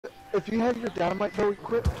if you have your dynamite bow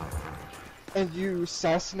equipped and you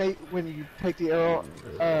assassinate when you take the arrow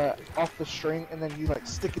off the string and then you like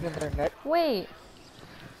stick it in their neck. Wait.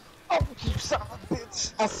 Oh, you son of a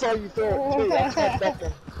bitch! I saw you throw it too. I tried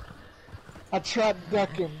ducking. I tried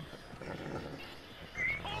ducking.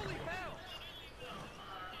 Holy hell!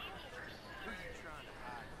 Who you trying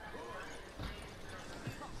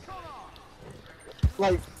to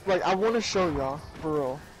hide? Like I want to show y'all for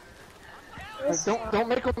real. Like, don't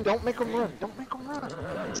make them run. Don't make them run.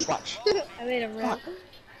 Watch. I made him run.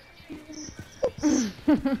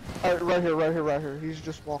 Alright, right here. He's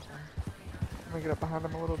just walking. Let me get up behind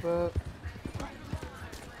him a little bit.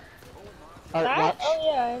 Alright, watch.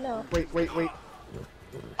 Oh yeah, I know. Wait.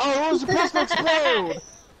 Oh, it was supposed to explode!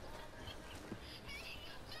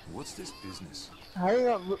 What's this business? Hang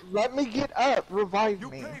on, let me get up. Revive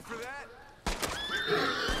me. You'll pay for that.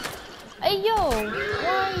 Hey yo,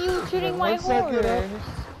 why are you shooting my Once I get up- horse?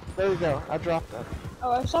 There you go. I dropped that.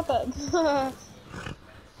 Oh, I shot that.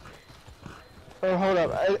 Oh, hold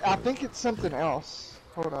up. I think it's something else.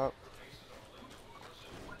 Hold up.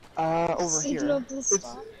 Over Signal here. to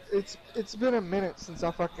stop. It's been a minute since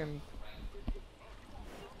I fucking.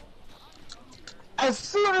 As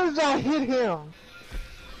soon as I hit him.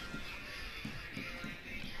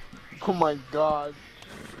 Oh my god.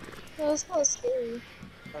 That was kind of scary.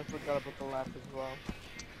 I forgot about the laugh as well.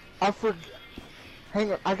 I forgot.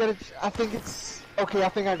 Hang on. I think it's. Okay, I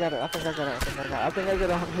think I got it. I think I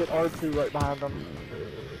gotta hit R2 right behind him.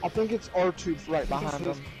 I think it's R2 right behind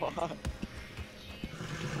him.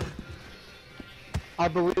 I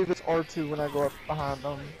believe it's R2 when I go up behind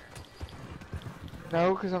him.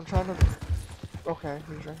 No, because I'm trying to... Okay,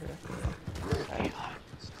 he's right here. Okay,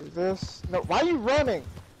 let's do this. No, why are you running?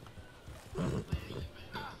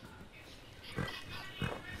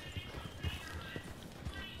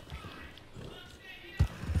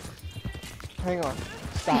 Hang on.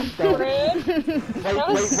 Stop. Don't. Wait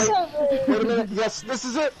a minute. Yes, this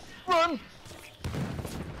is it. Run!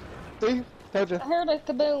 See? Told you. I heard a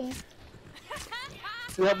kaboom.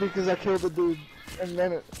 Yeah, because I killed the dude. And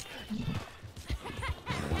then it...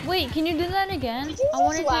 Wait, can you do that again? Did you I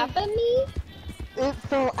wanted just laugh at me? It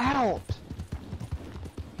fell out.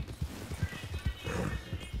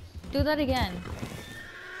 Do that again.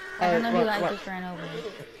 I don't know who I just ran over.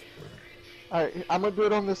 Alright, I'm gonna do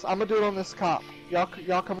it on this. I'm gonna do it on this cop.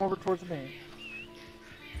 Y'all come over towards me.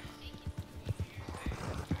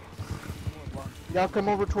 Y'all come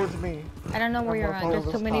over towards me. I don't know where you're at.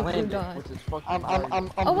 There's so many blue dots. I'm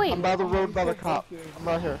by the road by the cop. I'm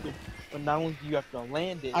right here. But not only do you have to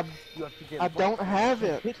land it, you have to get. I don't have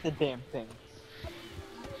it. Hit the damn thing.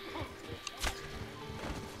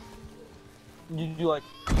 You do like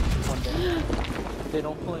one damage. They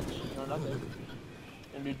don't flinch or nothing,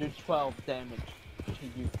 and you do 12 damage to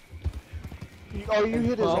you. All you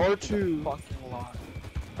hit is R2 Fucking lot.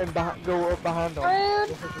 and go up behind them. Rude.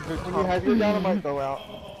 When you have your dynamite go out,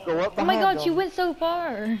 go up behind them. Oh my god, you went so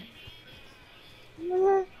far.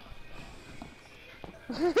 No.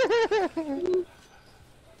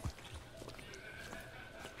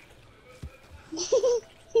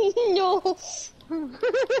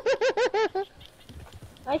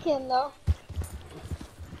 I can though.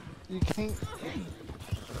 You can't.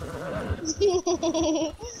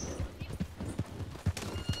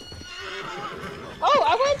 Oh,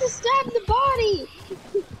 I want to stab the body.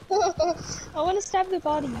 I want to stab the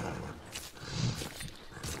body.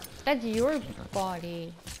 That's your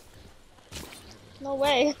body. No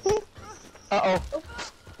way. Uh-oh.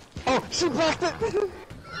 Oh, she blocked it!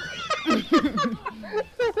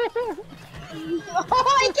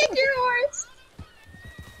 Oh, I kicked your horse!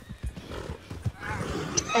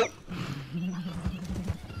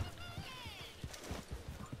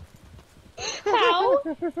 How?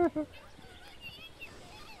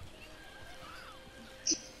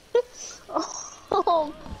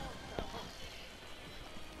 Oh.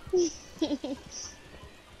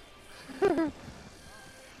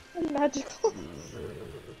 Magical.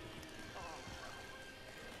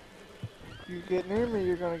 You get near me,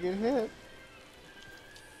 you're gonna get hit.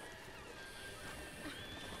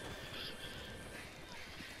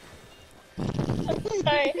 I'm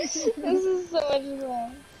sorry. This is so much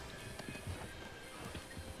fun.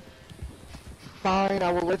 Fine,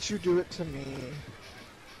 I will let you do it to me.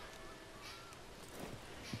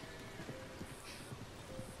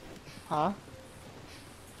 Huh?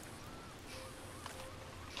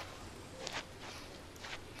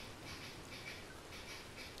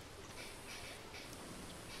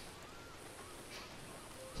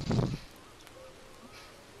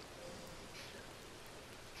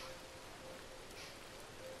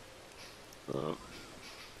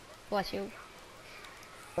 Bless you.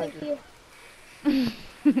 Thank Thank you.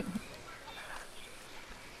 you.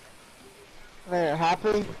 There,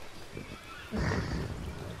 happy?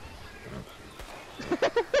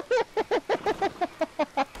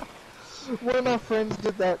 One of my friends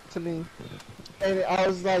did that to me, and I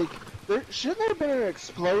was like, shouldn't there have been an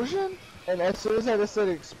explosion? And as soon as I just said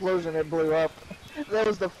explosion, it blew up. That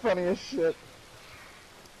was the funniest shit.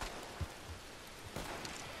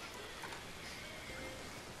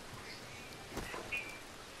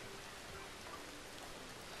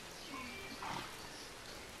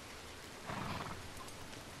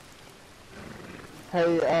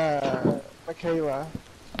 Hey, Michaela.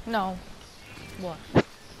 No. What?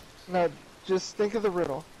 No, just think of the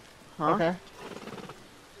riddle. Huh? Okay.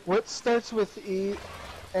 What starts with E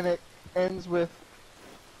and it ends with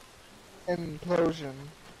implosion?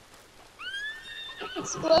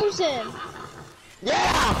 Explosion!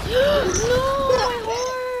 Yeah! No, my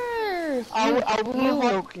horse! I was you-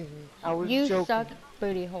 joking. I was You joking. suck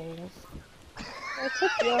booty holes. I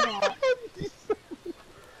took your hat.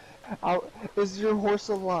 Is your horse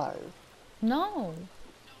alive? No.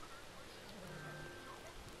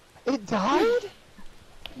 It died?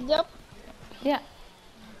 Yep. Yeah.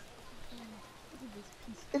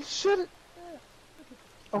 It should.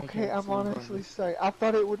 Okay, Okay, I'm so I'm honestly going- sorry. I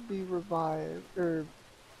thought it would be revived or.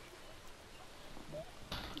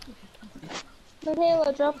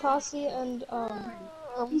 Michaela, drop Posse and,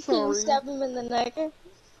 I'm sorry. stab him in the neck.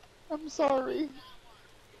 I'm sorry.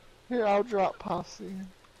 Here, I'll drop Posse.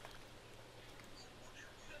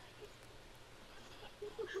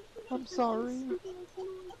 I'm sorry.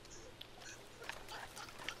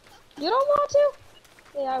 You don't want to?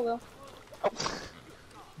 Yeah, I will. Oh.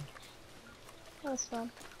 That's fun.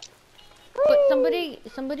 But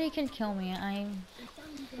somebody can kill me. I'm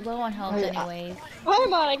low on health Hey, anyways.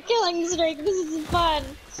 I'm on a killing streak. This is fun.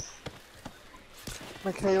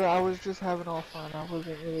 Michaela, I was just having all fun. I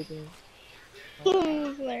wasn't really doing. This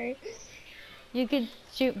is hilarious. You could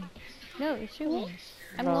shoot me. No, shoot me.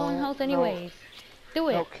 I'm low on No, health no. anyways. Do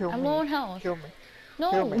it. No, kill I'm me. low on health. Kill me. No,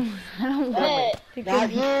 kill me. I don't Kill me. want to kill Not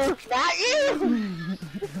me. you! Not you!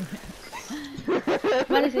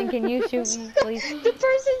 Madison, can you shoot me, please? The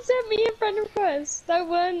person sent me a friend request. That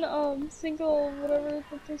one, single, whatever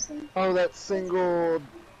the person. Oh, that single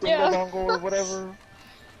Yeah. dingle dongle or whatever.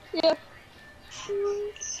 Yeah.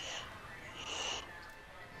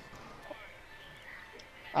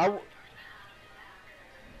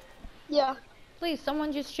 Yeah. Please,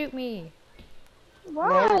 someone just shoot me.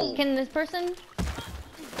 Why? No. Can this person?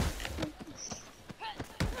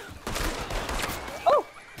 Oh!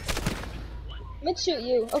 Let's shoot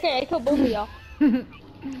you. Okay, I killed both of y'all.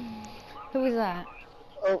 Who is that?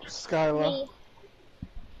 Oh, Skyla. Me.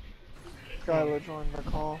 Skyla joined the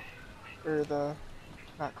call. Or the.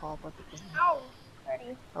 Not call, but the. Ow!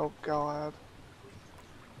 Sorry. Oh, God.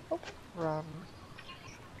 Oh. Run.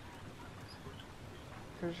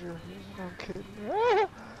 Cause you're. I'm kidding. Ah!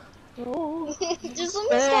 Oh, Just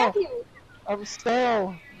let me stab you. I'm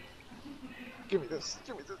stale. Give me this.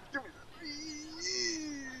 Give me this. Give me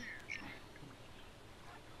this.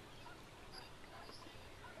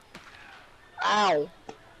 Ow.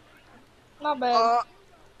 Not bad.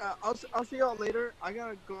 I'll see y'all later. I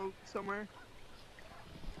gotta go somewhere.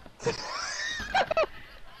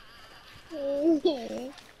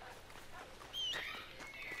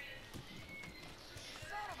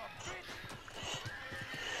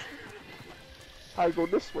 I go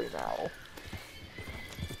this way now.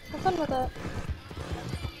 Have fun with that.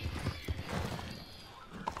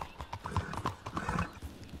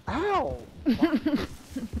 Ow.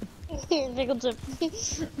 Pickle chip.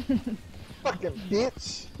 Fucking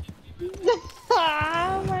bitch.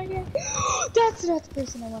 Oh my god. That's not the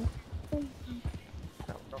person I want.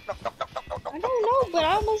 I don't know, but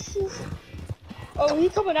I almost just... Oh, he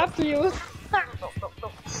coming after you. I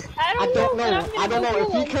I don't don't know. know. I don't know.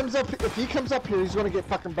 If If he comes up here, he's gonna get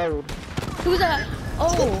fucking bowed. Who's that?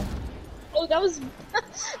 Oh, Oh, that was.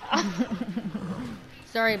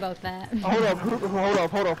 sorry about that. Hold up. Hold up.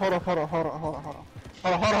 Hold up. Hold up. Hold up. Hold up. Hold up.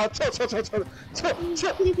 Hold up. Hold up.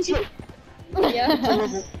 Chill. Chill. Yeah. It's a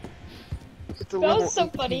level. It's a That level was so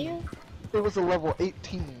 18. funny. It was a level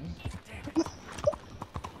 18.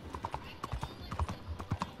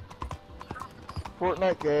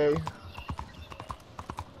 Fortnite gay.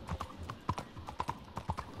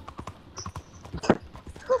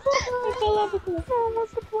 I fell off a cliff. Oh,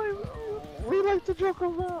 what's the point? We like to joke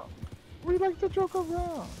around. We like to joke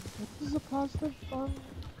around. This is a positive fun.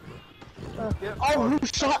 Oh, who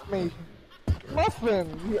shot me?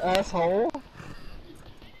 Muffin, you asshole.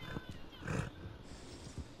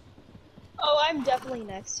 Oh, I'm definitely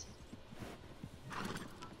next.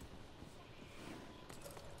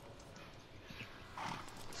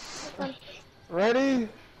 Ready?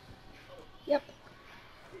 Yep.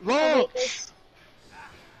 Launch! This.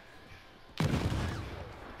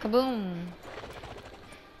 Kaboom.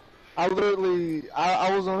 I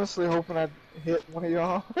was honestly hoping I'd hit one of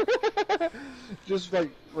y'all. Just like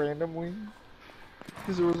randomly.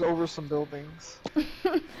 Because it was over some buildings.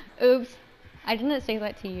 Oops. I didn't say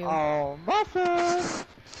that to you. Oh, muffin!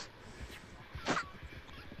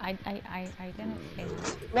 I didn't say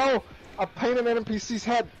that. No! I painted an NPC's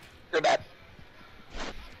head! You're dead!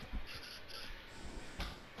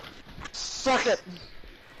 Suck it!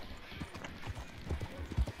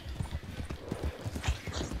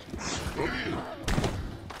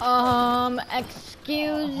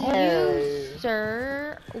 Excuse Hey. you,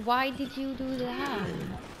 sir. Why did you do that?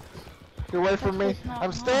 Get away from me! That's not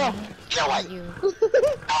I'm still! wrong. Get away! You.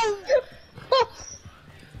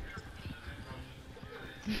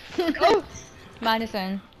 Oh,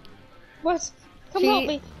 Madison. what? Come She- help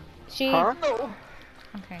me. She. Huh? No!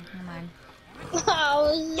 Okay, never mind.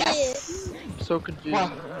 Oh, Yes! shit. I'm so confused.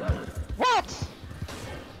 What? What?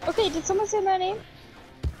 Okay, did someone say my name?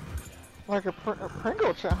 Like a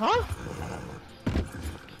Pringle chip, huh?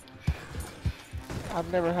 I've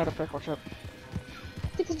never had a pickle chip.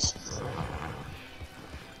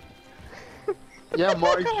 Yeah,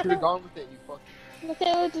 Marty should have gone with it, you fucking.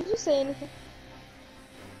 Michaela, did you say anything?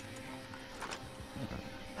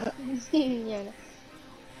 Yeah,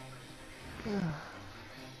 no.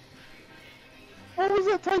 What was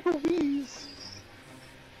that type of wheeze?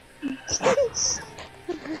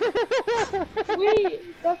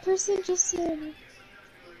 Wait, that person just said.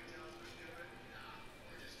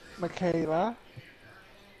 Michaela?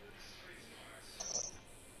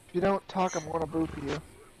 If you don't talk, I'm gonna boop you.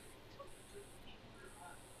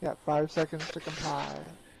 You got 5 seconds to comply.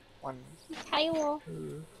 1, Tyler.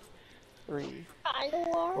 2, 3,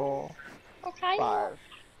 Tyler. 4, Okay. 5.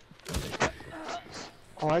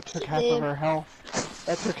 Oh, I took half of her health.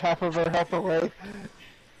 I took half of her health away.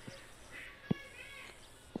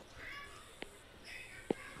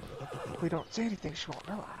 If we don't say anything, she won't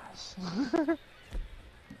realize.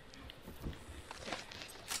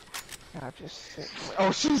 I'll just sit.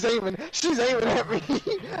 Oh, she's aiming! She's aiming at me!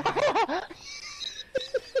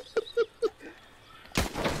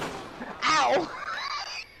 Ow!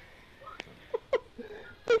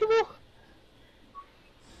 Peekaboo!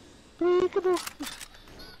 Peekaboo!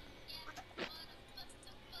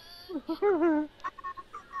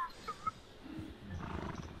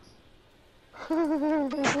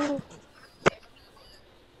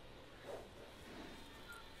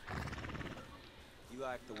 You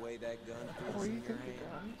like the way that gun Oh, feels you in took your the hand?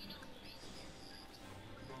 gun.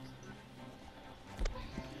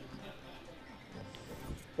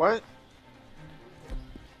 What?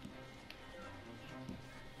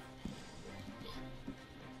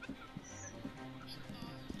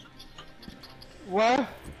 What?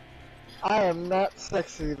 I am not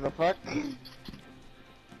sexy, the fuck?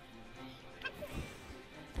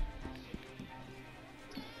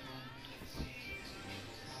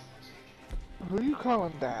 Who you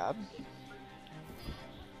calling Dad?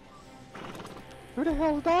 Who the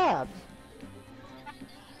hell's Dad?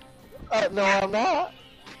 No, I'm not.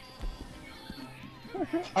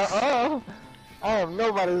 I am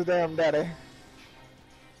nobody's damn daddy.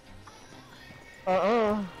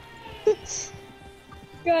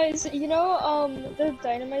 Guys, you know, the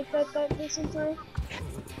dynamite that person threw?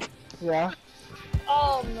 Yeah.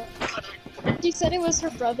 She said it was her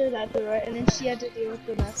brother that threw it, and then she had to deal with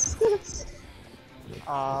the mess.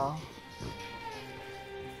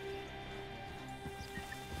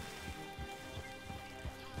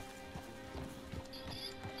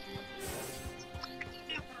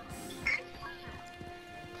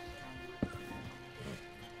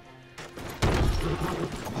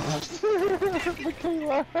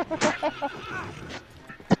 Michaela.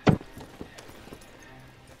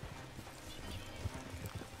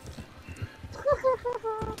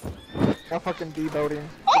 I'm fucking deboating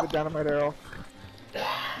with the dynamite arrow.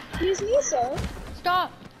 Excuse me, sir.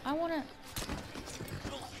 Stop! I wanna.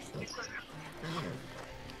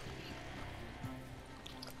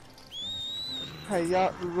 Hey,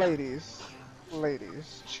 y'all, ladies,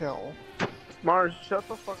 chill. Mars, shut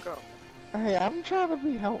the fuck up. Hey, I'm trying to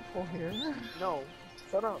be helpful here. No,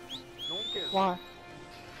 shut up. No one cares. Why?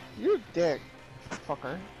 You dick,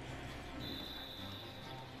 fucker.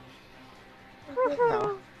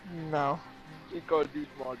 No. No. You go do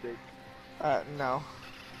small dick. No.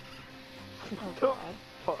 The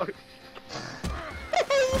fuck?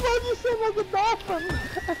 You sound like a dolphin!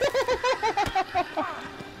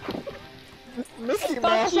 Mickey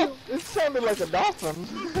Fuck you! It sounded like a dolphin.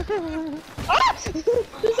 Ah!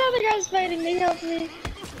 This other guy's fighting me, help me.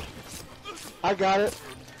 I got it.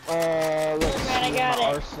 Let's man, I see got my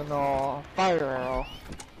it. arsenal. Fire arrow.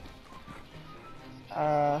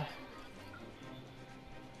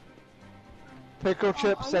 Pickle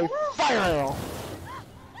chip say fire arrow.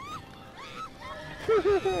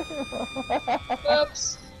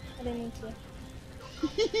 Oops. I didn't mean to.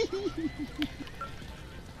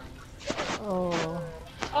 Oh.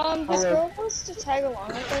 This girl wants to tag along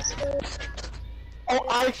with us for...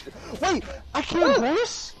 Oh, wait! I killed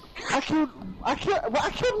Bruce? I killed Michaela?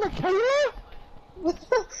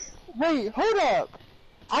 Wait, hold up.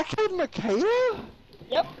 I killed Michaela?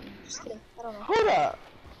 Yep. Just kidding. I don't know. Hold up.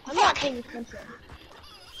 I'm not paying attention.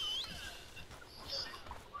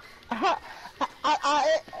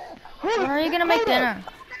 When are you gonna make dinner?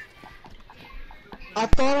 I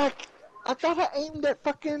thought I aimed at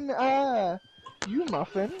fucking, you,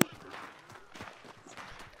 Muffin.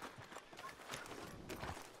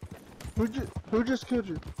 Who just killed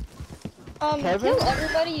you? Kevin? Kill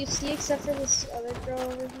everybody you see except for this other girl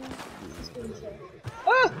over here. She's being killed.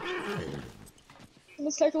 Ah!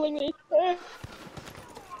 Someone's tackling me. Ah!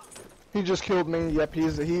 He just killed me. Yep,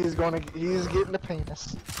 he's getting the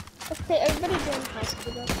penis. Okay, everybody join the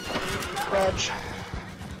hospital. Reg.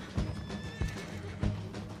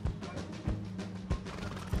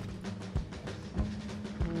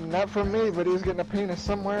 Not from me, but he's getting a penis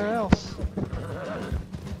somewhere else.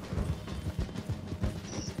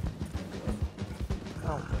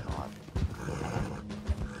 Oh god.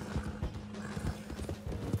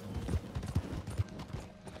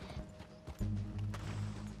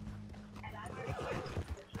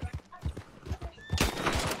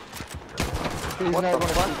 He's not gonna keep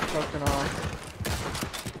fucking on.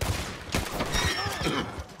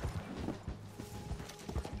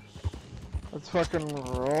 Let's fucking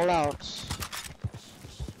roll out.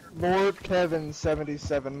 Lord Kevin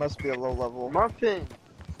 77 must be a low level. Muffin!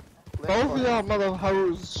 Both of y'all mother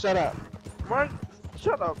hoes, shut up. Mars,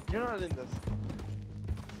 shut up. You're not in this.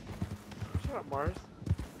 Shut up, Mars.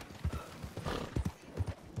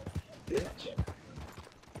 Bitch.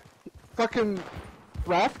 Fucking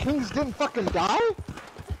Wrath Kings didn't fucking die?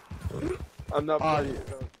 I'm not Oh, playing. yeah.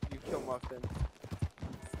 You kill Muffin.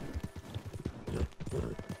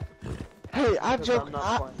 Hey, I Because joke. I'm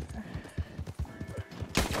not playing.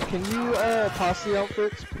 Can you posse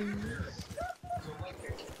outfits, please?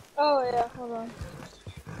 Oh yeah, hold on.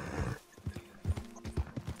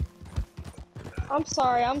 I'm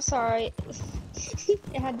sorry.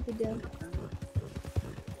 It had to be done.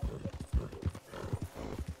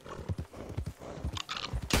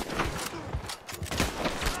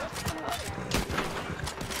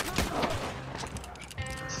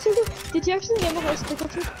 Did you actually name a horse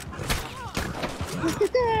Pikachu?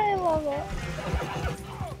 I love it.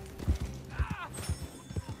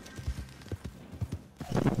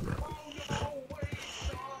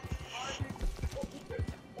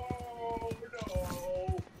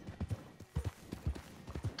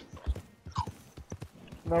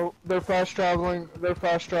 No, they're fast traveling. They're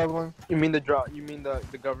fast traveling. You mean the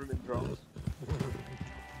government drones?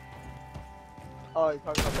 Oh, you're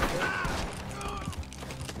talking about that?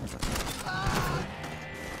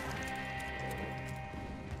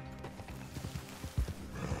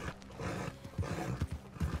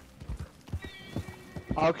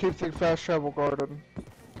 I'll keep the fast travel guarded.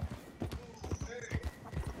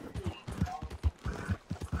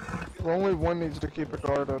 Only one needs to keep it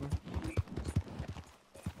guarded.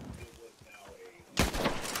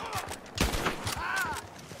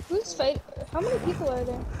 Who's fighting? How many people are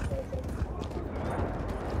there?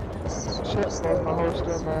 Shit, both my horse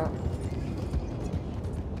doing that.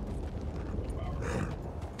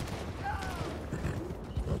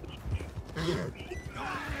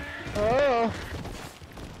 Oh!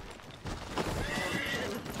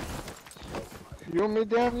 You want me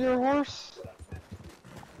down your horse?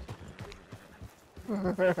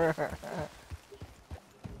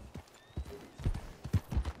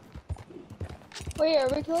 Wait, are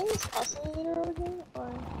we killing this posse leader over here?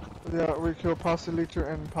 Or... Yeah, we kill posse leader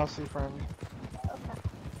and posse friend.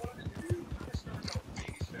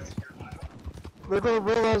 They're gonna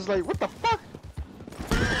realize, like, what the fuck?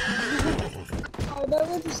 Oh, that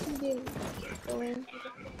would just be going.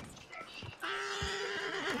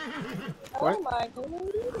 Oh What? my god, what are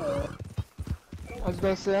you doing? I was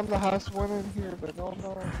gonna say I'm the hottest one in here, but no, I'm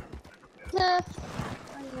not. Nah.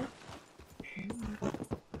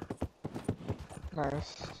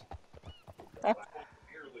 Nice.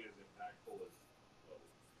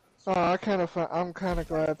 Oh, I'm kind of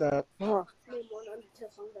glad that.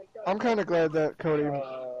 I'm kind of glad that Cody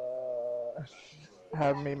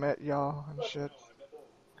had me met y'all and shit.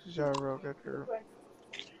 Cause y'all are a real good group.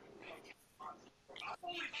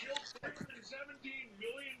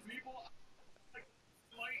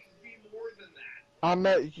 I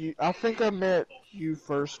met you. I think I met you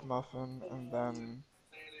first, Muffin, and then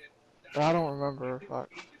I don't remember if I.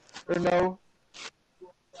 Or no.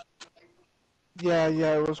 Yeah,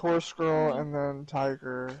 it was Horse Girl, and then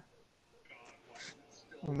Tiger,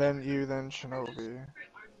 and then you, then Shinobi.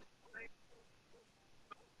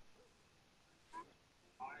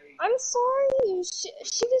 I'm sorry.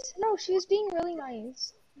 She was being really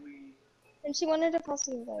nice, and she wanted a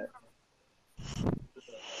posse invite.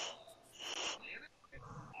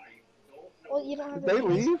 Well, you don't have Did they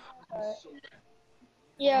leave? but...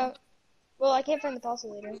 Yeah. Well, I can't find the posse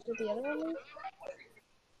leader. Did the other one leave?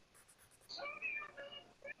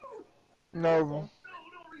 No,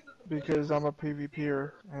 because I'm a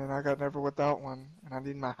PvPer, and I got never without one, and I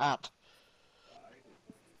need my hat.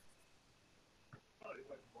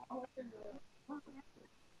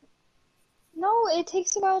 No, it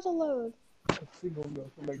takes a while to load. A single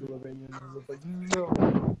milk from Megalovania and was like,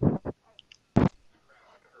 no.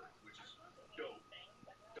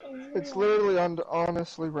 It's literally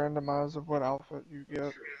honestly randomized of what outfit you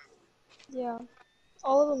get. Yeah.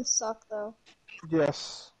 All of them suck, though.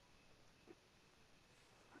 Yes.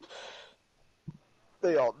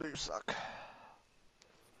 They all do suck.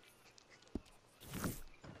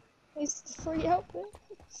 It's the free outfit.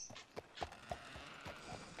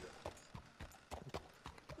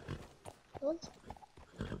 What?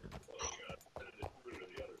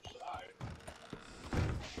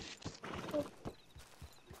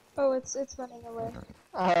 Oh, it's running away.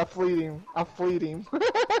 I fleet him.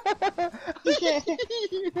 I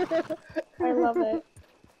I love it.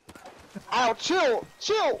 Ow, chill!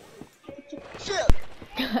 Shit!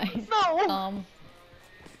 Guys. No!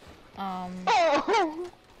 Oh.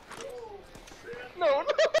 No!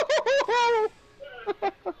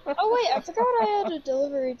 Oh wait, I forgot I had a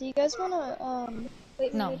delivery. Do you guys wanna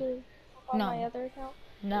wait for No. me to on No. my other account?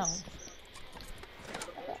 No.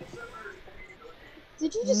 Okay.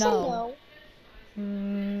 Did you just No. say no?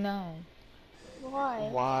 No. Why?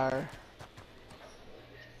 Why?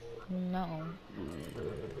 No.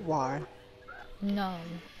 Why? No.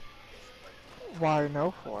 Why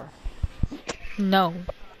no for? No.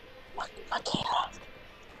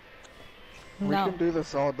 We No. can do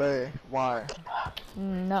this all day. Why?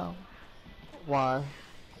 No. Why?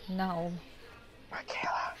 No.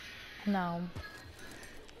 No.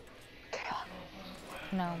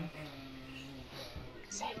 No.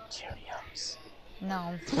 Say Cheerios.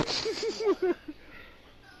 No.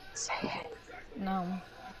 Say it. No.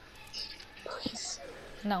 Please.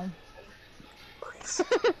 No. Please.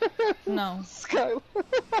 No. Skylar.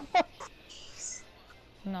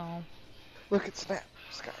 No. Look at Snap,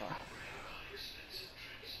 Skylar.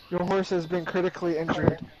 Your horse has been critically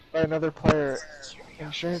injured by another player.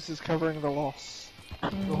 Insurance is covering the loss.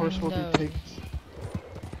 The horse will No. be picked.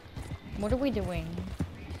 What are we doing?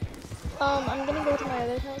 I'm gonna go to my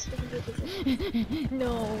other account so we can do this.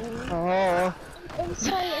 No. Oh, I'm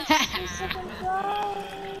sorry, it's just my second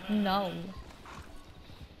try. No.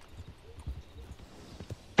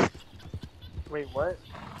 Wait, what?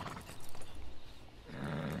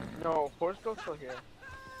 No, Horse Girl's still here.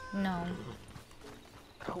 No.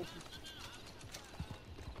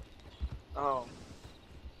 Oh.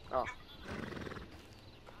 Oh.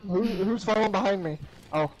 who's following behind me?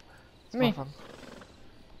 Oh, it's Me. Muffin.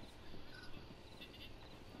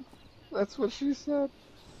 That's what she said.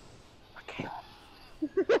 Okay.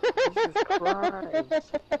 Jesus Christ.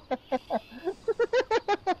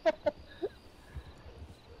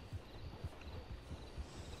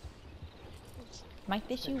 Mike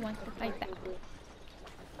Fishy wants to fight back.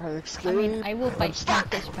 I I escaped. mean, I will fight Mike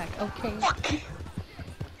Fish back, okay? Okay.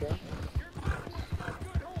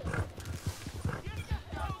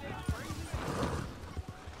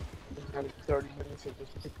 It's had 30 minutes of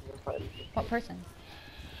just picking a fight. What person?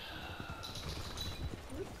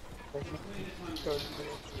 Thank you. 30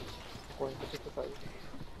 minutes going to pick a fight.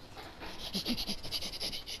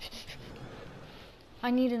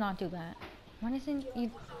 I need to not do that. Why doesn't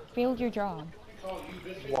you failed your job?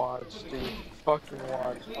 Watch, dude. Fucking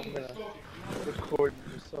watch. I'm gonna record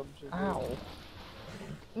you some shit. Ow.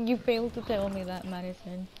 You failed to tell me that,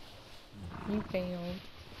 Madison. You failed.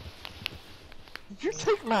 Did you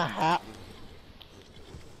take my hat?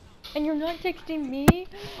 And you're not texting me?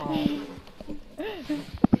 Oh.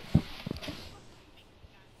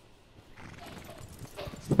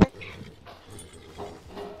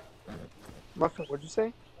 Muffin, what'd you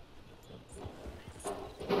say?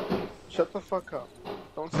 Shut the fuck up.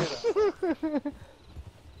 Don't say that.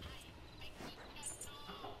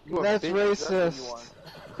 You a That's bitch, that's racist.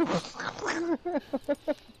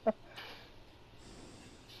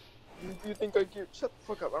 what you think I'm cute? Shut the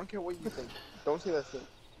fuck up. I don't care what you think. Don't say that shit.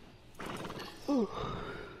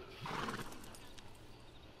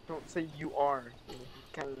 Don't say you are.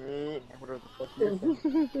 Whatever the fuck you're saying.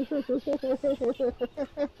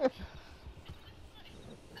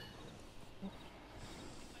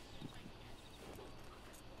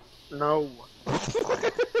 No.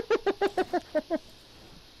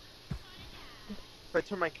 If I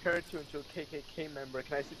turn my character into a KKK member,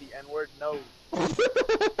 can I say the N-word? No.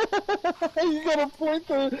 You gotta point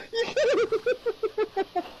there. You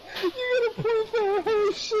gotta point there.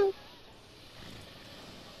 Oh shit.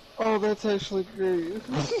 Oh, that's actually great.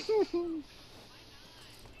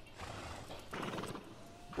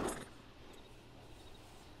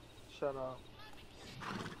 Shut up.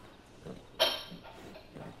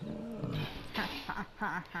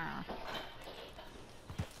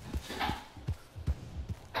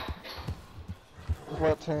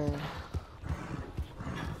 What team?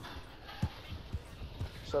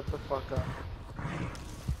 Shut the fuck up.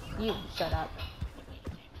 You shut up.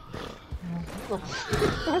 What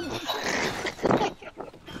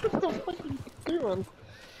the fuck are you doing?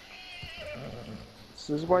 This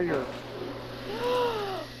is why you're.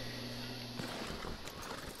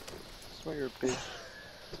 This is why you're a bitch.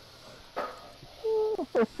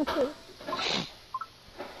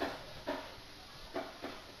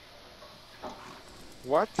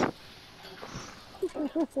 What?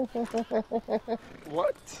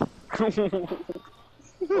 What?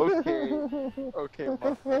 Okay. Okay,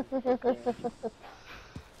 Muffin.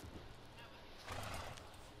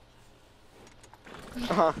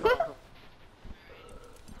 Okay.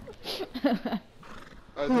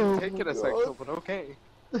 I didn't take it as sexual, but okay.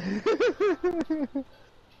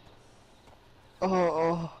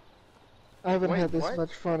 Oh, I haven't Wait, had this what?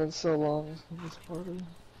 much fun in so long in this party.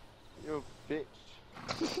 You're a bitch.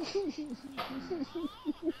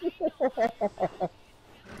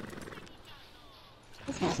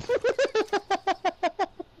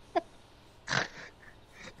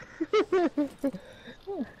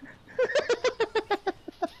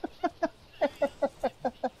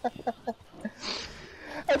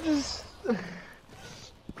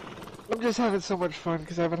 I'm just having so much fun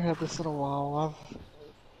because I haven't had this in a while.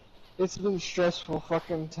 It's been stressful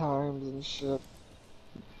fucking times and shit.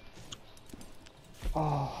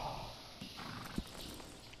 Oh,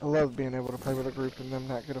 I love being able to play with a group and them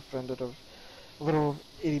not get offended of little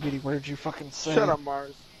itty bitty words you fucking say. Shut up,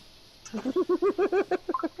 Mars.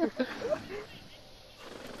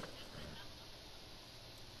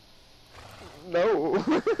 No,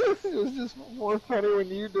 it was just more funny when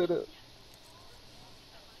you did it.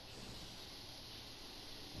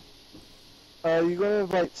 You gonna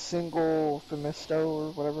invite Single Femisto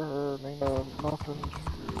or whatever her name Muffin?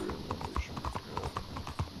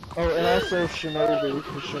 Oh, and also Shinobi,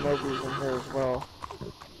 because Shinobi's in here as well.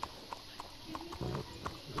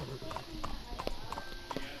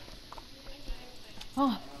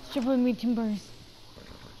 Oh, stripper me timbers.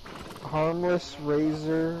 Harmless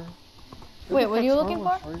Razor. Wait, what are you looking for?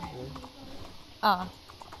 Harmless Razor? Ah.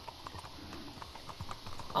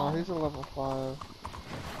 Oh, he's a level 5.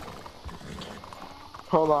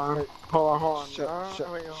 Hold on. Hold on. Shut,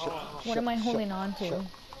 Wait, hold on. What am I holding on to? shut.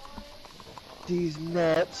 These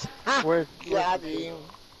nuts. Where? Got him.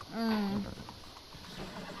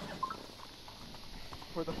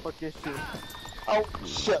 Where the fuck is she? Oh,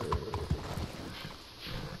 shit.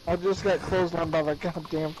 I just got closed on by the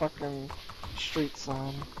goddamn fucking street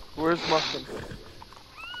sign. Where's Muffin?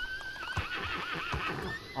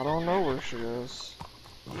 I don't know where she is.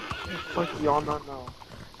 Fuck y'all not know.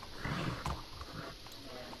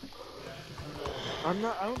 I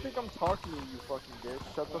don't think I'm talking to you, fucking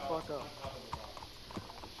bitch. Shut the fuck up.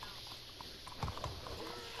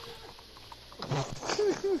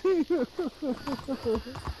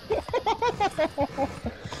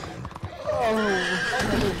 Oh,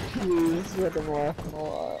 please, I've been laughing a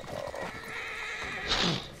lot.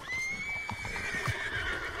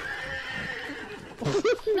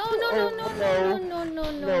 No,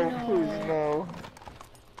 please, no.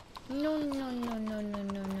 No.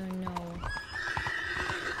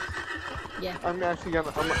 Yeah. I'm actually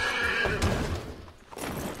gonna.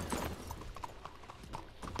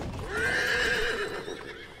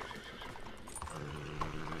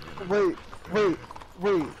 Wait.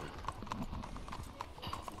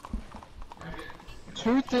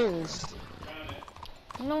 Two things.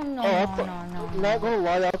 No. Not gonna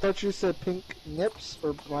lie, I thought you said pink nips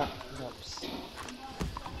or black nips.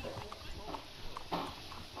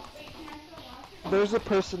 There's a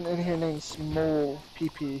person in here named Smole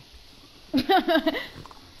PP.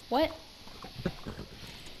 What?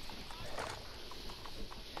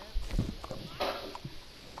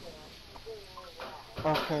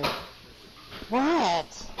 Okay.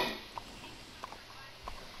 What?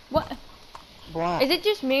 What? Black. Is it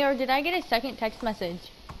just me or did I get a second text message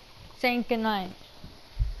saying goodnight?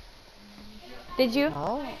 Did you?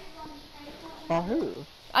 Huh? By who?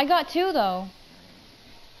 I got 2 though.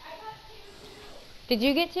 Did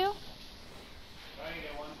you get 2?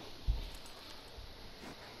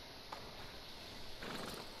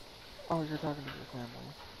 Oh, you're talking to your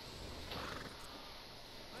family.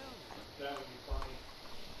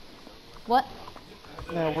 What?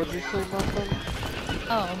 Now, would you say nothing?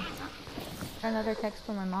 Oh. Another text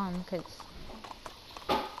from my mom because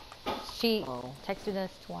she texted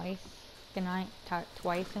us twice. Goodnight,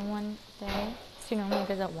 twice in one day. She normally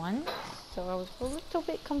does it once, so I was a little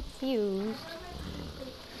bit confused.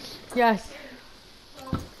 Yes.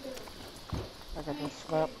 I got this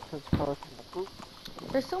snap because probably from the group.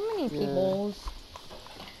 There's so many peoples.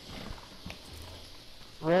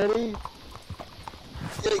 Ready?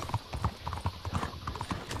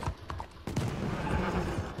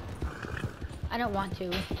 I don't want to.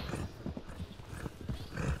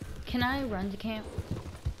 Can I run to camp?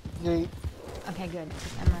 Yeet. Okay, good.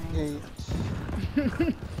 I'm running.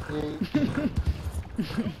 Yeet. Yeet.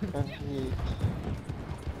 And yeet.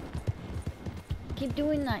 Keep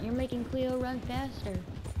doing that. You're making Cleo run faster.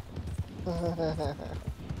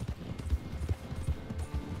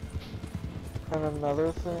 And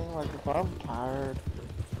another thing, like if I'm tired,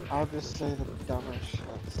 I'll just say the dumbest shit.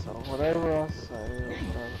 So whatever I say,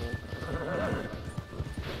 whatever.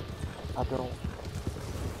 I don't.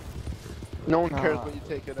 No one cares what you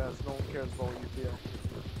take it as. No one cares about what you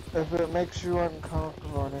feel. If it makes you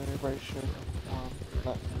uncomfortable and anybody should,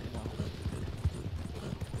 let me know.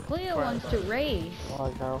 Cleo wants to race.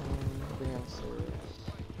 Like I'm being serious.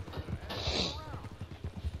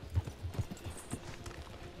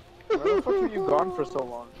 Where the fuck were you gone for so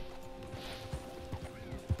long?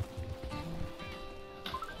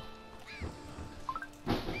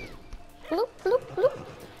 Bloop, bloop, bloop.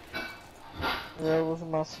 Yeah, it was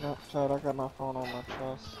my Snapchat. I got my phone on my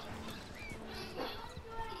chest.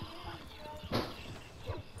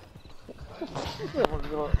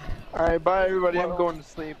 Alright, bye everybody. I'm going to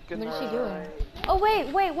sleep. Good What is she night. doing? Oh,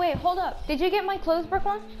 wait, hold up. Did you get my Clothesbrook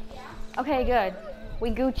one? Okay, good. We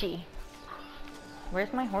Gucci.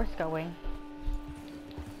 Where's my horse going?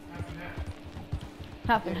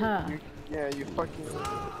 Hopping, huh? Yeah, you fucking...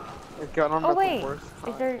 You got on Oh, at wait. the worst Is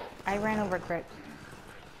time. there... I ran over Crick.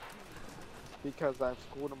 Because I have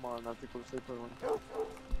school tomorrow and I have to go to sleep early.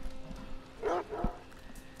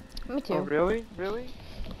 Me too. Oh, really? Really?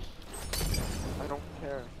 I don't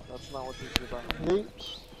care. That's not what this is about. Yeet.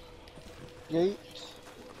 Yeet.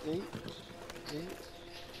 Yeet. Yeet.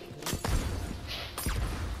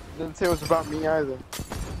 Didn't say it was about me either.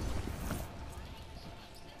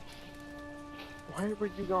 Why were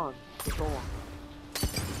you gone for so long?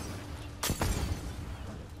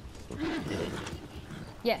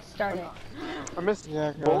 Yes, start it. I missed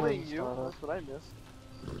Yeah, go bullying ahead, you. start it. That's what I missed.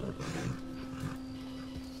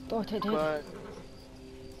 Start it. But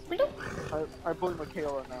Bloop, I bully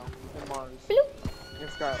Michaela now and Mars bloop. and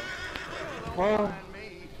Skylar. Well,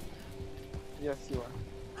 Yes, you are.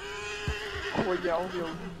 Oh yeah, oh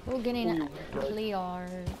yeah. We're getting Oh, you a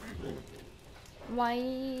Clear. Why?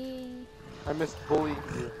 I missed bullying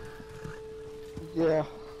you. yeah.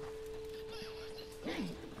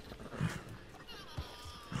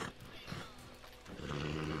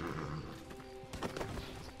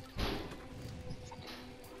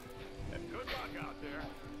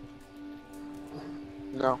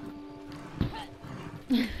 No.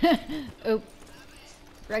 Oop.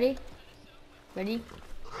 Ready? Ready?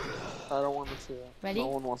 I don't want to see that. Ready? No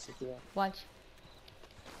one wants to see that. Watch.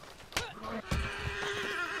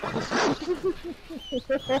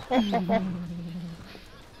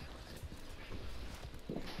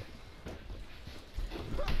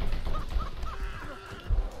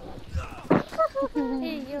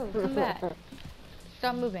 Hey, yo, come back.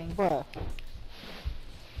 Stop moving. What?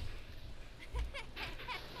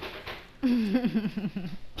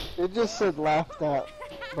 It just said laughed at,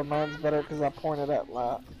 but mine's better because I pointed at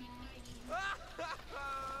laugh.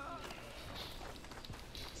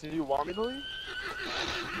 So you want me to leave?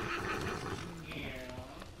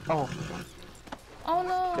 Oh, Oh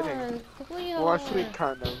no! Kidding. Cleo. Well, actually,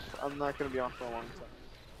 kind of. I'm not gonna be on for a long time.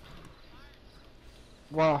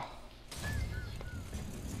 wow.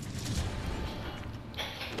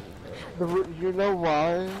 You know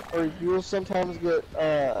why? Or you will sometimes get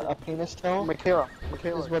a penis tail, Michaela,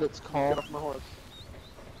 is what it's get called. off my horse.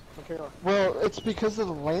 Michaela. Well, it's because of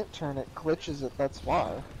the lantern, it glitches it, that's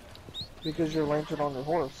why. Because your lantern on your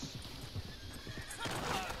horse.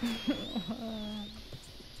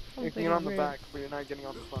 You can get on the back, but you're not getting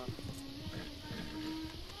on the front.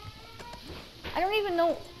 I don't even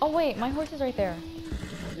know. Oh wait, my horse is right there.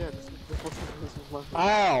 Yeah, this is my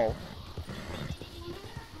Ow!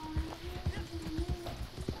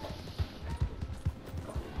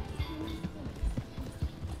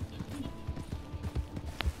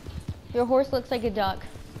 Your horse looks like a duck.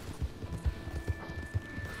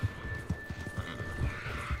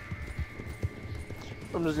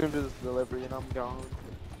 I'm just gonna do this delivery and I'm gone.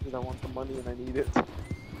 Because I want the money and I need it.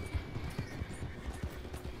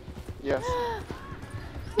 Yes.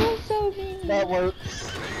 You're so mean. That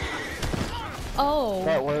works. Oh.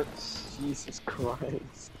 That works. Jesus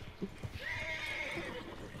Christ.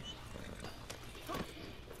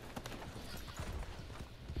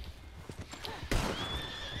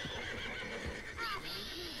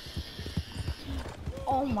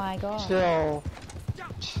 Oh my god. Chill.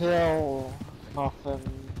 Chill. Muffin.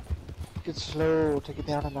 Get slow, take it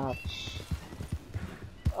down a notch.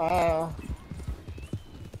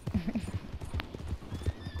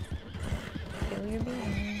 Kill your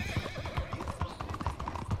beans.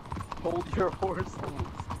 Hold your horse.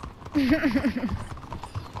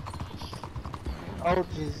 Oh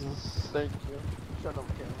Jesus. Thank you. Shut up,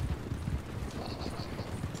 Cam.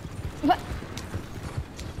 What?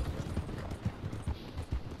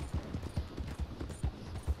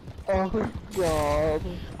 Oh God.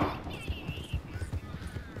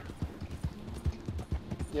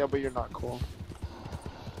 Yeah, but you're not cool.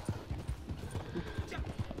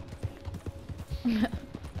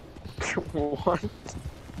 What?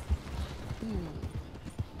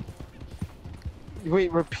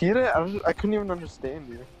 Wait, repeat it? I couldn't even understand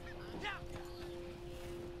you.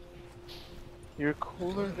 You're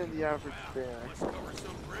cooler than the average bear.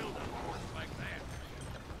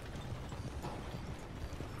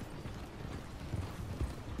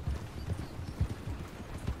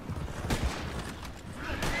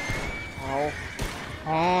 Ow.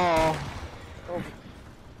 Oh. Oh.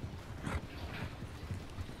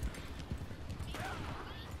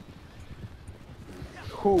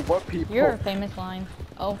 Who? What people? You're a famous line.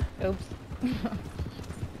 Oh, oops.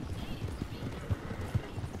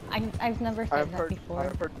 I've never said that before.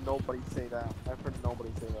 I've heard nobody say that. I've heard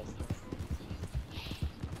nobody say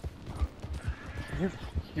that.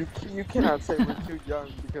 You cannot say we're too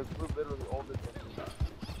young because we're literally older than you.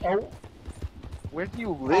 Oh. Where do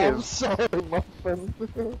you I'm live? sorry, Muffin.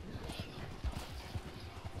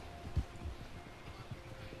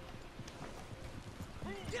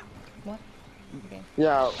 What? Okay.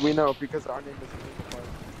 Yeah, we know because our name is Unicorn.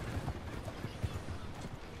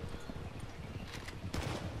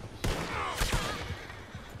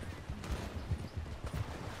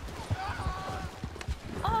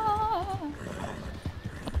 Ah!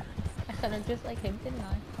 I said it just like him, didn't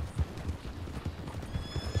I?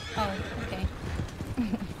 Oh, okay.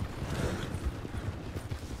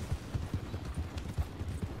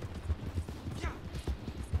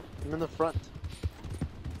 I'm in the front.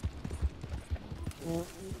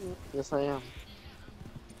 Yes, I am.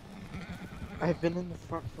 I've been in the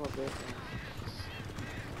front for a bit.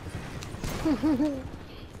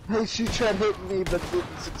 Hey, she tried hitting me but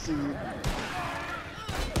didn't succeed.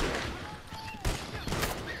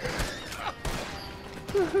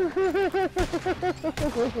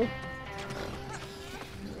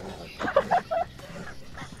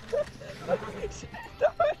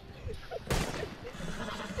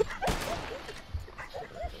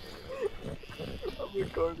 I'm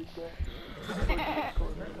recording that.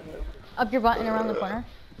 Up your butt and around the corner.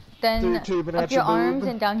 Then Dude, tubing up at your your arms boob.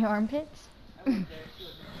 and down your armpits. Dude,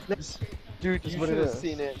 That's you what should it have is.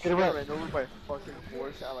 seen it. She Get got away. ran over by a fucking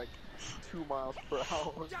horse at like 2 miles per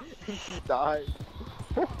hour and she died.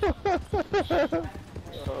 Oh,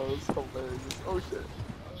 it's hilarious. Oh shit.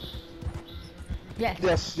 Yes.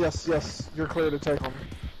 Yes, yes, yes. You're clear to take them.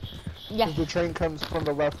 Yes. The train comes from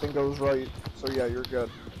the left and goes right. So yeah, you're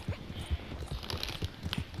good.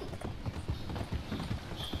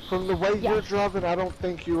 From the way you're Yes. driving, I don't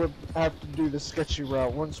think you would have to do the sketchy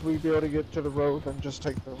route. Once we be able to get to the road, then just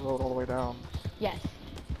take the road all the way down. Yes.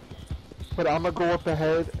 But I'm gonna go up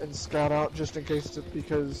ahead and scout out just in case,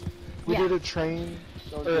 because we Yeah. did a train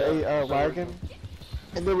Oh, or yeah. a wagon,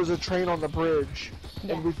 and there was a train on the bridge,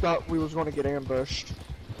 Yeah. and we thought we was going to get ambushed.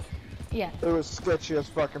 Yes. It was sketchy as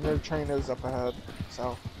fuck, and their train is up ahead.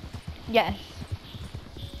 So Yes.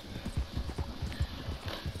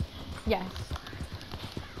 Yes.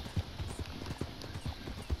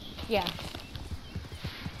 Yes.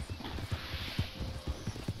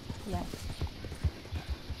 Yes.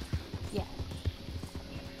 Yes.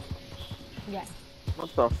 Yes.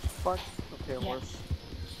 What the fuck? Okay, Yeah. worse.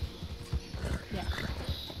 Yes.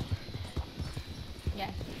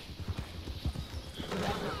 Yes.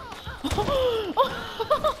 Yes.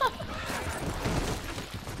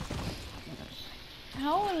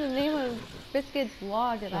 How in the name of Biscuit's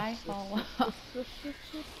law did I fall off?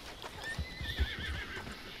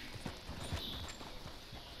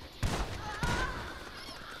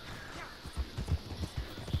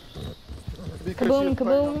 Because Kaboom, she was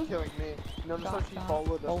planning on kaboom. killing me. Notice how Shot, she shot.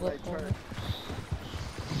 followed us Hold when it, I hold turned.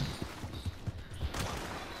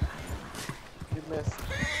 You missed.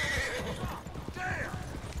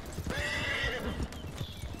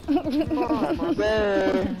 Oh, my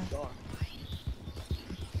bad.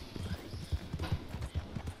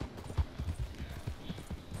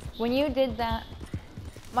 When you did that,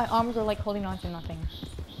 my arms were like holding on to nothing.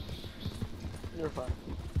 You're fine.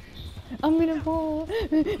 I'm gonna fall.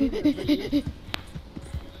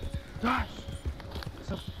 Gosh!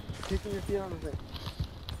 Stop kicking your feet on the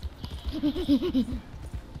thing.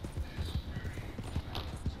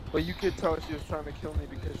 But you could tell she was trying to kill me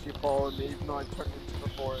because she followed me even though I turned into the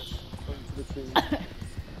forest, into the trees.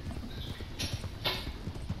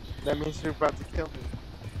 That means you're about to kill me.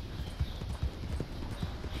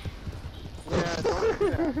 Yeah, don't do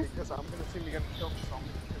that because I'm gonna assume you're gonna kill me, so I'm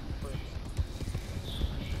gonna kill you first.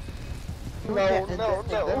 No, And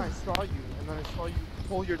then I saw you, and then I saw you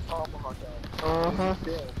pull your tomahawk out. Uh-huh. And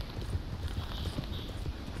you failed.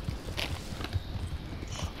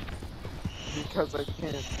 Because I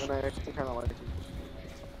can't, and I actually kind of like it.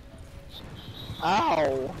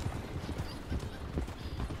 Ow!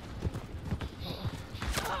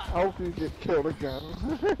 I hope you get killed again.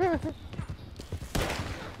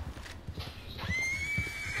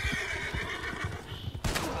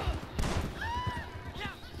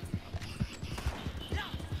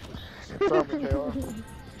 Sorry, Michaela.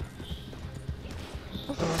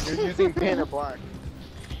 You're using painted black.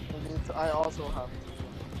 That means I also have to.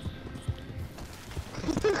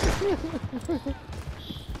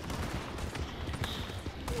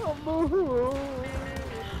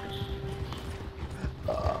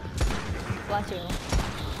 Bless you.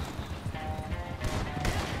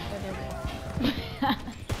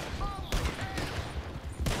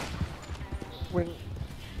 When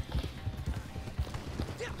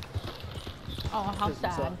Oh, how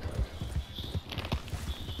sad.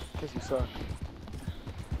 Because you suck.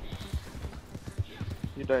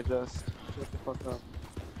 You digest. Shut the fuck up.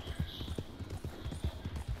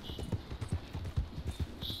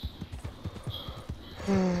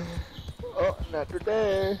 Oh, another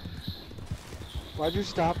day. Why'd you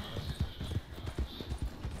stop?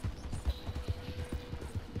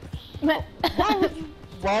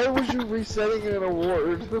 Why was you resetting an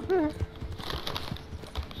award?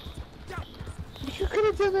 You could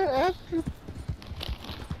have done that after.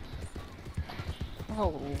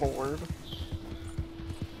 Oh lord.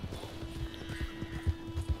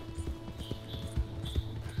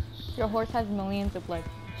 Your horse has millions of legs.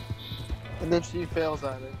 And then she fails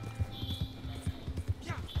at it.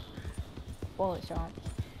 Bullet shot.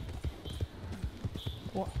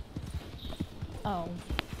 What? Oh.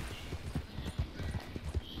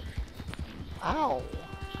 Ow.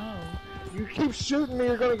 Oh. You keep shooting me,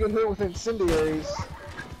 you're gonna get hit with incendiaries.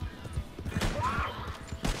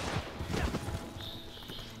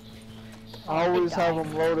 I always have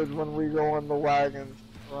them loaded when we go on the wagon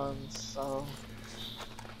runs, so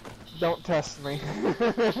don't test me.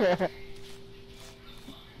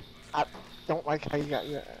 I don't like how you got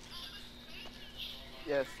your.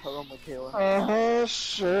 Yes, hello, Michaela. Uh-huh,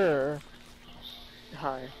 sure.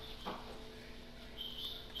 Hi.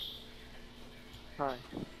 Hi.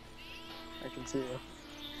 I can see you.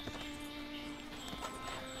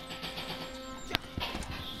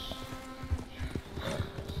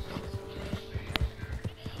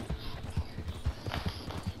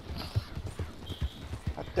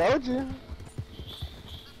 I told you.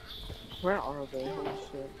 Where are they? Holy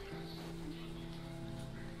shit.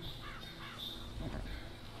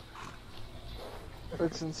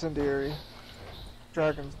 It's incendiary.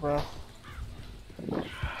 Dragon's breath.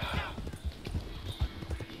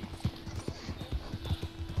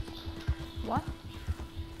 What?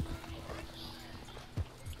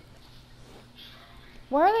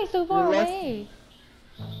 Why are they so far You're away?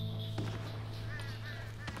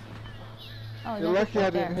 Oh, You're they're just lucky I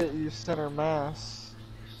right didn't there. hit you center mass.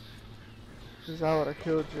 Cause I would've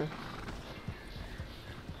killed you.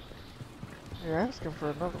 You're asking for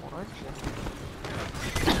another one, aren't you?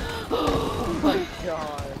 Oh my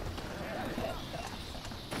god.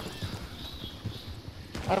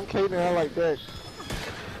 I'm Caden, I like dick.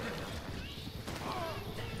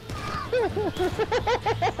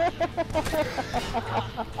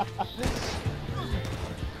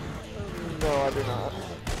 No, I do not.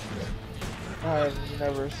 I have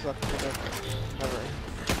never sucked a dick. Never.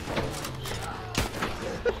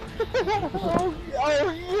 Oh,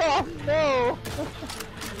 oh no!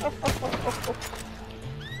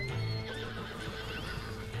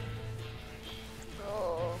 Oh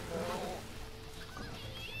no.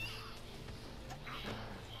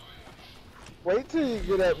 Wait till you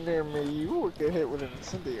get up near me, you will get hit with an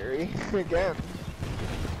incendiary again.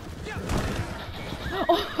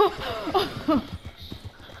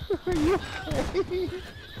 Are you okay?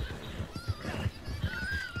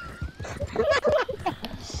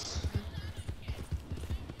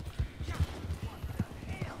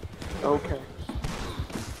 Okay.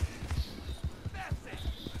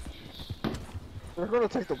 They're gonna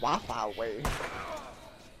take the Wi-Fi away.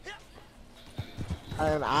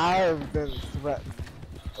 And I've been threatened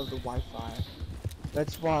of the Wi-Fi.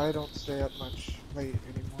 That's why I don't stay up much late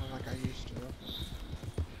anymore like I used to.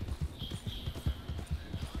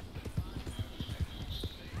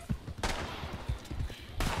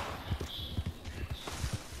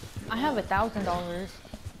 I have $1,000.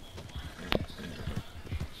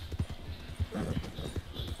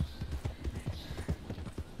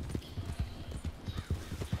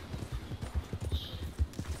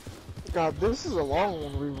 God, this is a long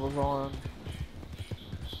one we was on.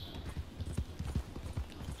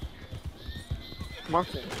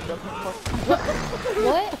 Martin, shut the fuck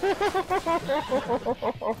What?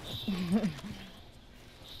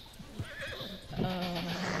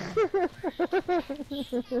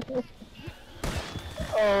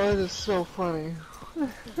 Oh, it is so funny. What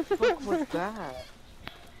the fuck was that?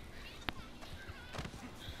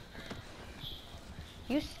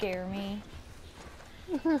 You scare me.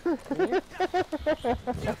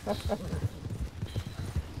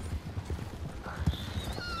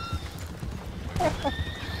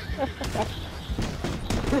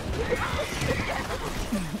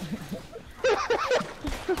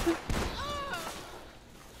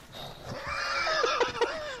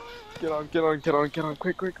 Get on,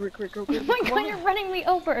 quick, go, Oh my god, you're running me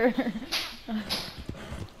over!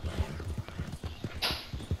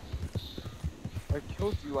 I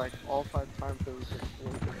killed you like all 5 times that we could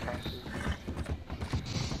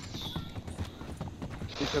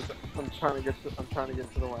because I'm trying to get to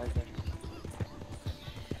the wagon.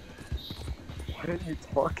 Why are you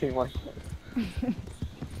talking like that?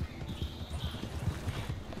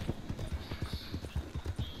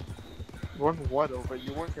 Run what over?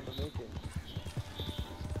 You weren't gonna make it.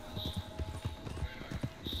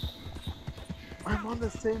 I'm on the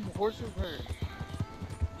same horse as her.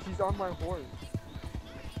 She's on my horse.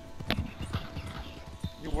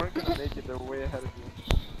 You weren't gonna make it, they're way ahead of you.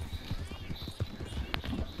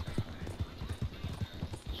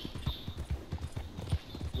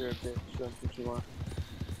 You're a bitch, that's what you are.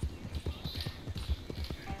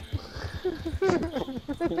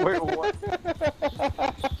 Wait, what?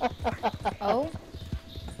 Oh?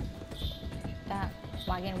 That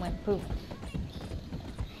wagon went poof.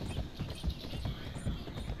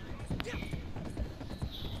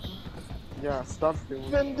 Yeah, stop doing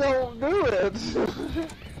Then that. don't do it!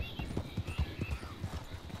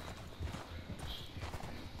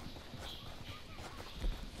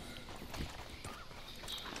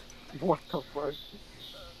 What the fuck?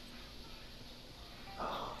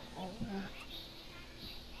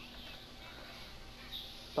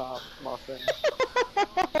 Stop, Muffin.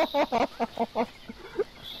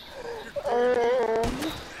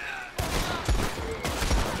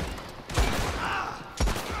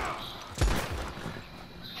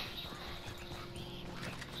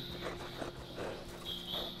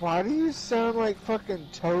 Why do you sound like fucking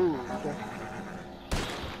Toad?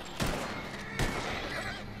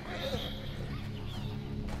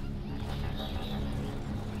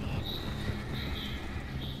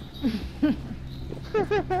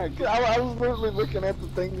 I was literally looking at the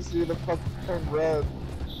thing to see the fucking turn red.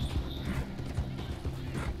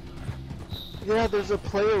 Yeah, there's a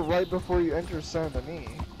player right before you enter Saint Denis.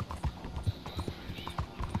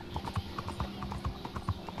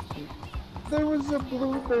 There was a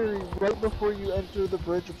blueberry right before you enter the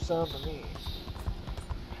bridge of Saint Denis.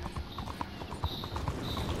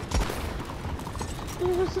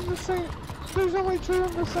 It was in the same. There's only 2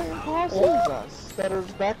 in the same class as us that are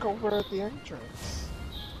back over at the entrance.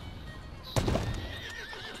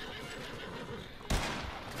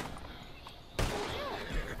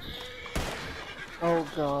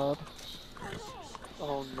 god.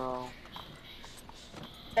 Oh no.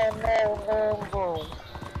 Oh no, no, no.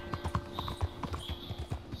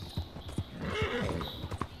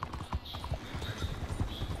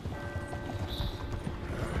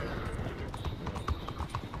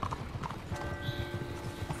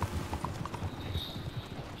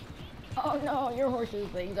 Oh no, your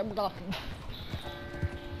horse's legs, I'm blocking.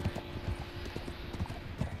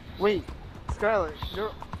 Wait, Skylar,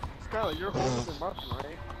 your horse isn't Martin,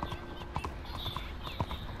 right?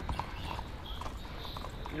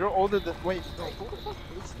 You're older than. Wait, no, who the fuck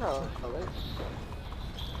is Skylar? Right?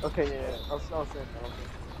 Okay, yeah, I'll say that. Okay.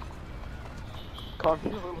 Calm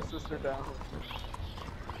your little sister down.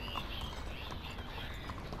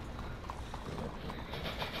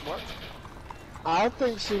 What? I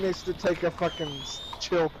think she needs to take a fucking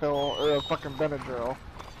chill pill or a fucking Benadryl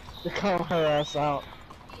to calm her ass out.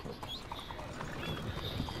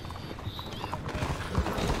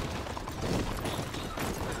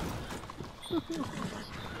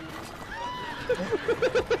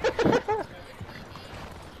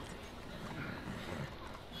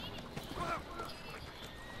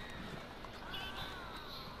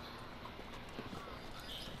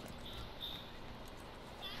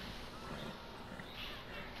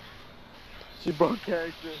 She broke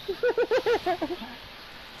character.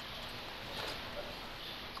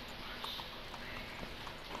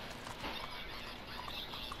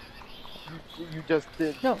 You just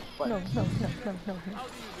did. No, but- no, no, no, no, no, no.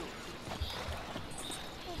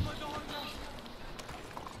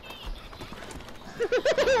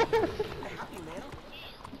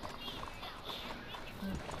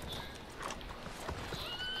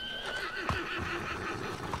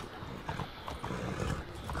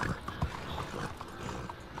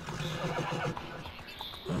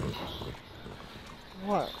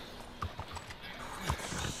 What?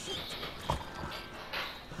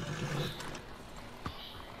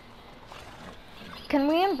 Can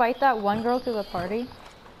we invite that one girl to the party?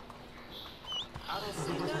 I don't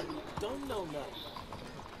see nothing. Don't know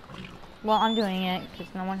nothing. Well, I'm doing it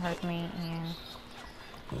because no one hurt me and...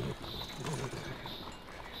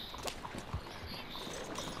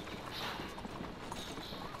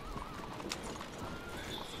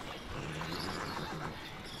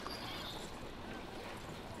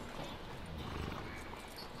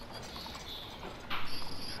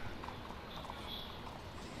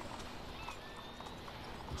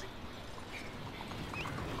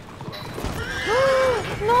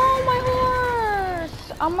 No, my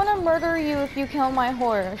horse! I'm gonna murder you if you kill my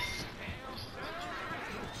horse.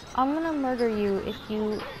 I'm gonna murder you if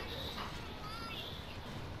you...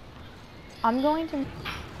 I'm going to...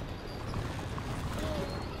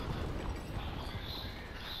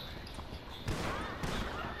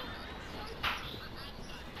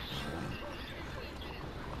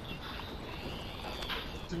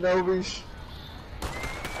 Shinobi.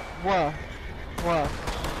 What? What?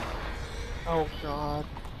 Oh god.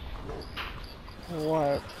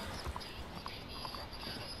 What?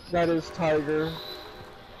 That is Tiger.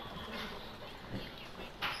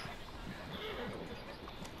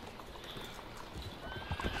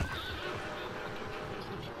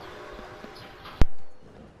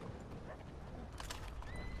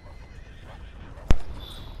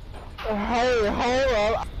 Hey,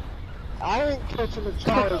 hold up. I ain't catching a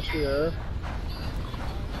charge here.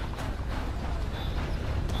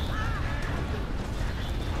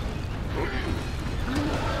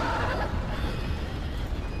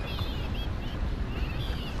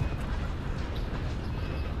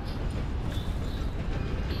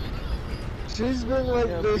 She's been like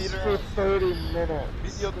Yeah, this beat her for ass. 30 minutes.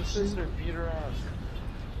 Beat the other sister, beat her ass.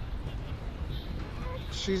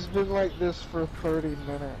 She's been like this for 30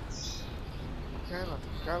 minutes.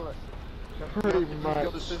 Skylar. Pretty Beat the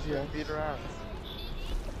other much, sister, yes. beat her ass.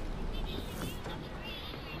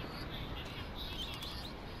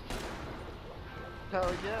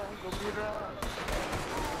 Hell yeah, go beat her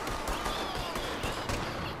ass.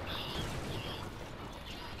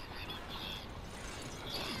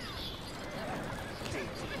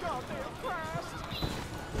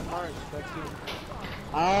 Alright, that's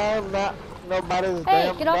it. I'm not nobody's Hey,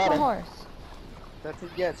 damn get off my daddy. horse. That's a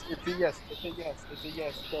yes. It's a yes. It's a yes. It's a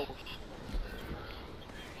yes. Go.